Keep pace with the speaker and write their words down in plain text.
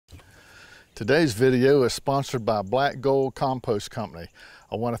Today's video is sponsored by Black Gold Compost Company.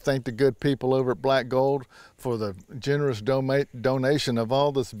 I want to thank the good people over at Black Gold for the generous donation of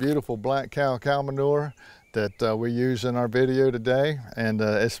all this beautiful black cow manure that we use in our video today, and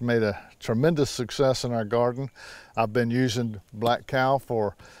it's made a tremendous success in our garden. I've been using black cow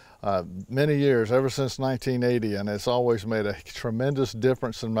for many years, ever since 1980, and it's always made a tremendous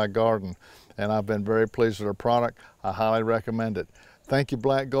difference in my garden, and I've been very pleased with our product. I highly recommend it. Thank you,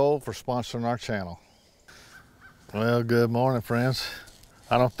 Black Gold, for sponsoring our channel. Well, good morning, friends.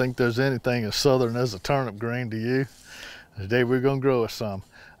 I don't think there's anything as southern as a turnip green to you. Today we're gonna grow us some.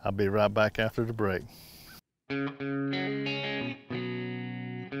 I'll be right back after the break.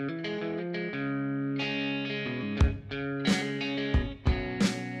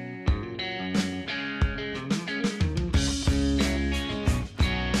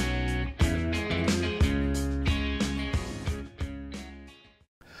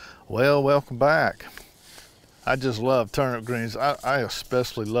 Well, welcome back. I just love turnip greens. I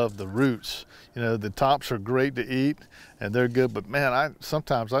especially love the roots. You know, the tops are great to eat and they're good, but man,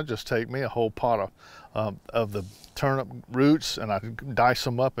 sometimes I just take me a whole pot of the turnip roots and I dice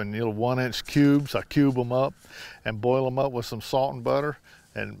them up in little 1-inch cubes. I cube them up and boil them up with some salt and butter.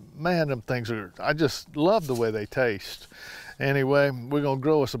 And man, them things I just love the way they taste. Anyway, we're gonna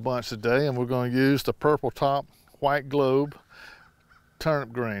grow us a bunch today, and we're gonna use the purple top white globe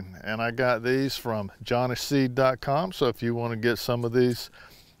turnip green, and I got these from johnnyseed.com. so if you want to get some of these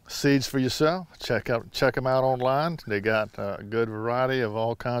seeds for yourself, check them out online. They got a good variety of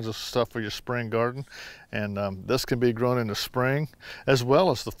all kinds of stuff for your spring garden, and this can be grown in the spring as well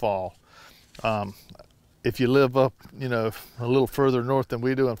as the fall. If you live up, you know, a little further north than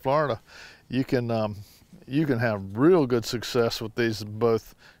we do in Florida, you can have real good success with these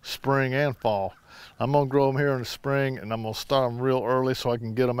both spring and fall. I'm gonna grow them here in the spring, and I'm gonna start them real early so I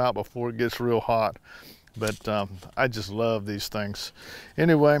can get them out before it gets real hot. But I just love these things.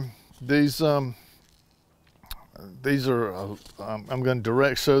 Anyway, these are, I'm gonna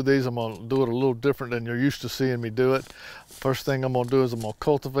direct sow these. I'm gonna do it a little different than you're used to seeing me do it. First thing I'm gonna do is I'm gonna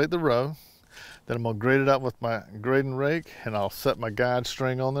cultivate the row. Then I'm gonna grade it up with my grading rake, and I'll set my guide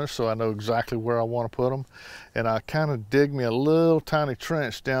string on there so I know exactly where I want to put them. And I kind of dig me a little tiny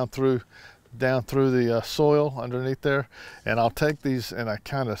trench down through the soil underneath there, and I'll take these and I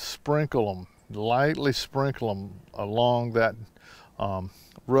kind of sprinkle them, lightly sprinkle them along that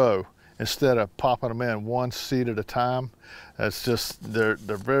row instead of popping them in one seed at a time. It's just, they're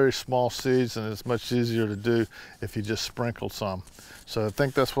very small seeds, and it's much easier to do if you just sprinkle some. So I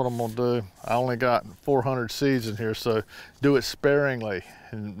think that's what I'm gonna do. I only got 400 seeds in here, so do it sparingly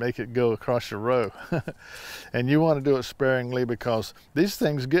and make it go across your row. And you want to do it sparingly because these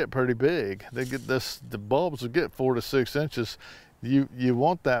things get pretty big. They get the bulbs will get 4 to 6 inches. You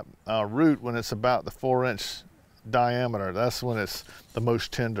want that root when it's about the 4-inch diameter. That's when it's the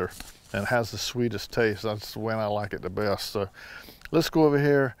most tender and has the sweetest taste. That's when I like it the best. So let's go over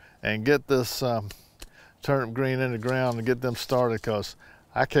here and get this turnip green in the ground and get them started, because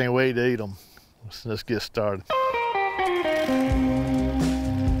I can't wait to eat them. Let's get started.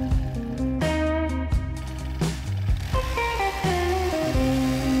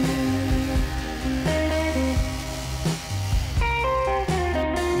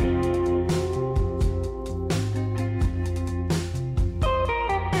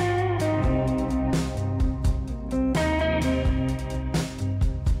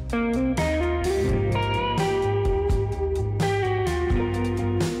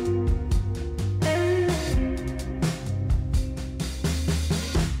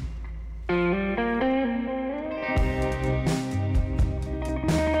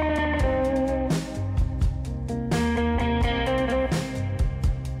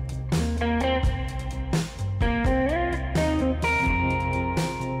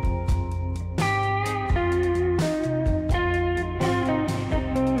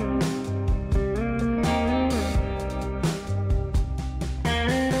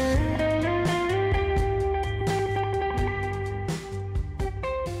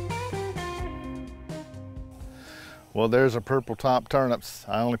 Well, there's a purple top turnips.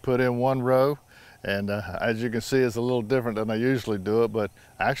 I only put in one row, and as you can see, it's a little different than I usually do it, but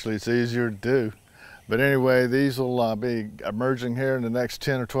actually it's easier to do. But anyway, these will be emerging here in the next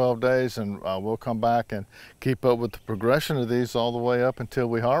 10 or 12 days, and we'll come back and keep up with the progression of these all the way up until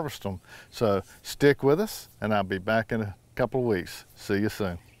we harvest them. So stick with us, and I'll be back in a couple of weeks. See you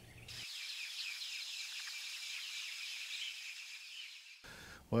soon.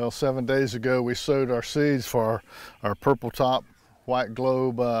 Well, 7 days ago, we sowed our seeds for our purple top white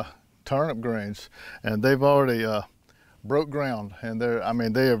globe turnip greens, and they've already broke ground, and I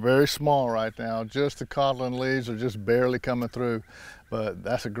mean, they are very small right now. Just the codling leaves are just barely coming through, but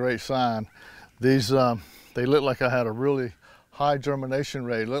that's a great sign. These, they look like I had a really high germination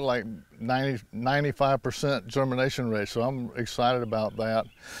rate, look like 95% germination rate, so I'm excited about that.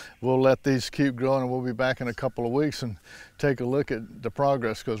 We'll let these keep growing, and we'll be back in a couple of weeks and take a look at the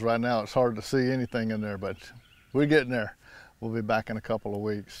progress, because right now it's hard to see anything in there, but we're getting there. We'll be back in a couple of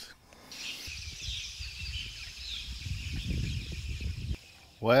weeks.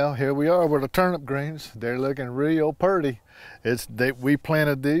 Well, here we are with the turnip greens. They're looking real pretty. We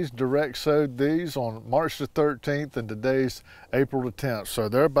planted these, direct sowed these on March the 13th, and today's April the 10th. So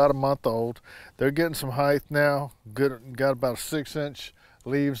they're about a month old. They're getting some height now. Good, got about 6-inch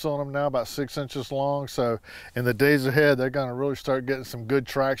leaves on them now, about 6 inches long. So in the days ahead, they're gonna really start getting some good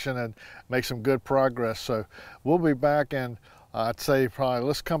traction and make some good progress. So we'll be back in, I'd say probably,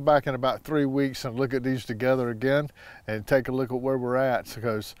 let's come back in about 3 weeks and look at these together again and take a look at where we're at,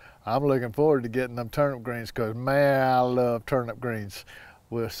 because I'm looking forward to getting them turnip greens, because man, I love turnip greens.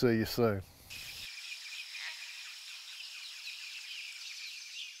 We'll see you soon.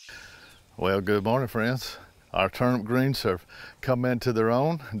 Well, good morning, friends. Our turnip greens have come into their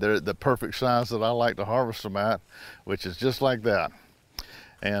own. They're the perfect size that I like to harvest them at, which is just like that.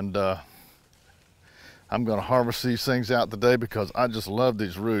 And I'm going to harvest these things out today because I just love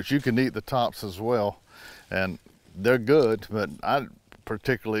these roots. You can eat the tops as well, and they're good, but I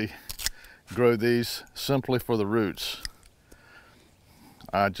particularly grow these simply for the roots.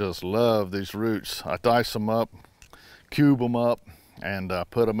 I just love these roots. I dice them up, cube them up, and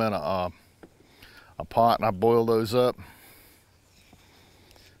put them in a pot, and I boil those up.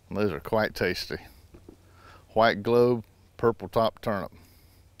 And those are quite tasty. White globe, purple top turnip.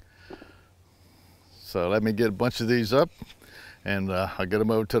 So let me get a bunch of these up, and I'll get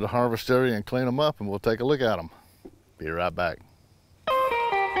them over to the harvest area and clean them up, and we'll take a look at them. Be right back.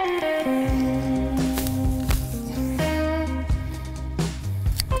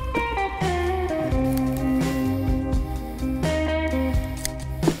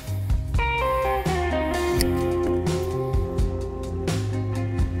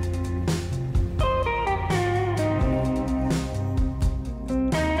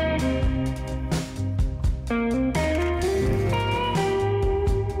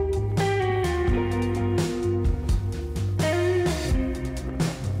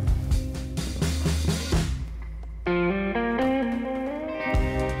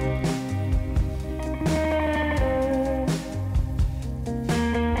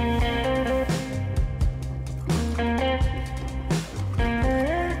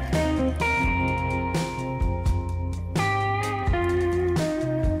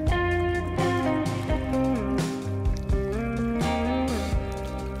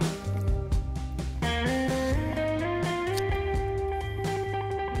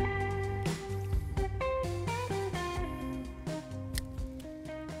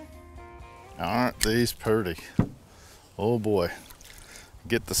 Aren't these pretty? Oh boy.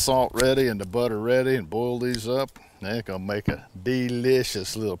 Get the salt ready and the butter ready and boil these up. They're gonna make a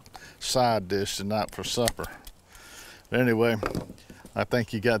delicious little side dish tonight for supper. But anyway, I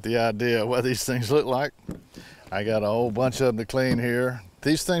think you got the idea of what these things look like. I got a whole bunch of them to clean here.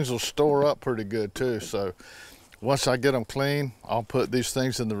 These things will store up pretty good too, so once I get them clean, I'll put these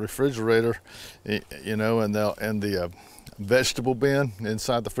things in the refrigerator, you know, and in the vegetable bin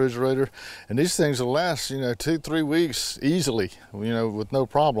inside the refrigerator, and these things will last, you know, 2-3 weeks easily, you know, with no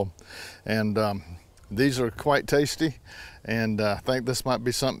problem. And these are quite tasty, and I think this might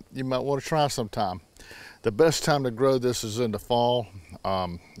be something you might want to try sometime. The best time to grow this is in the fall.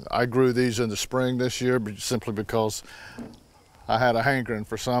 I grew these in the spring this year simply because I had a hankering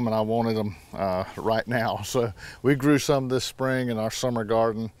for some and I wanted them right now. So we grew some this spring in our summer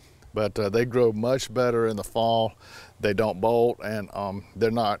garden, but they grow much better in the fall. They don't bolt, and they're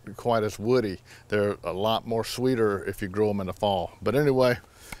not quite as woody. They're a lot more sweeter if you grow them in the fall. But anyway,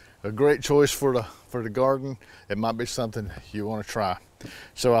 a great choice for the garden. It might be something you want to try.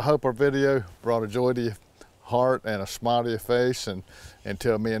 So I hope our video brought a joy to your heart and a smile to your face. And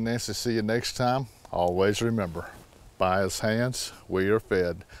until me and Nancy see you next time, always remember, by his hands we are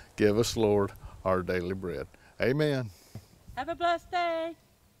fed. Give us, Lord, our daily bread. Amen. Have a blessed day.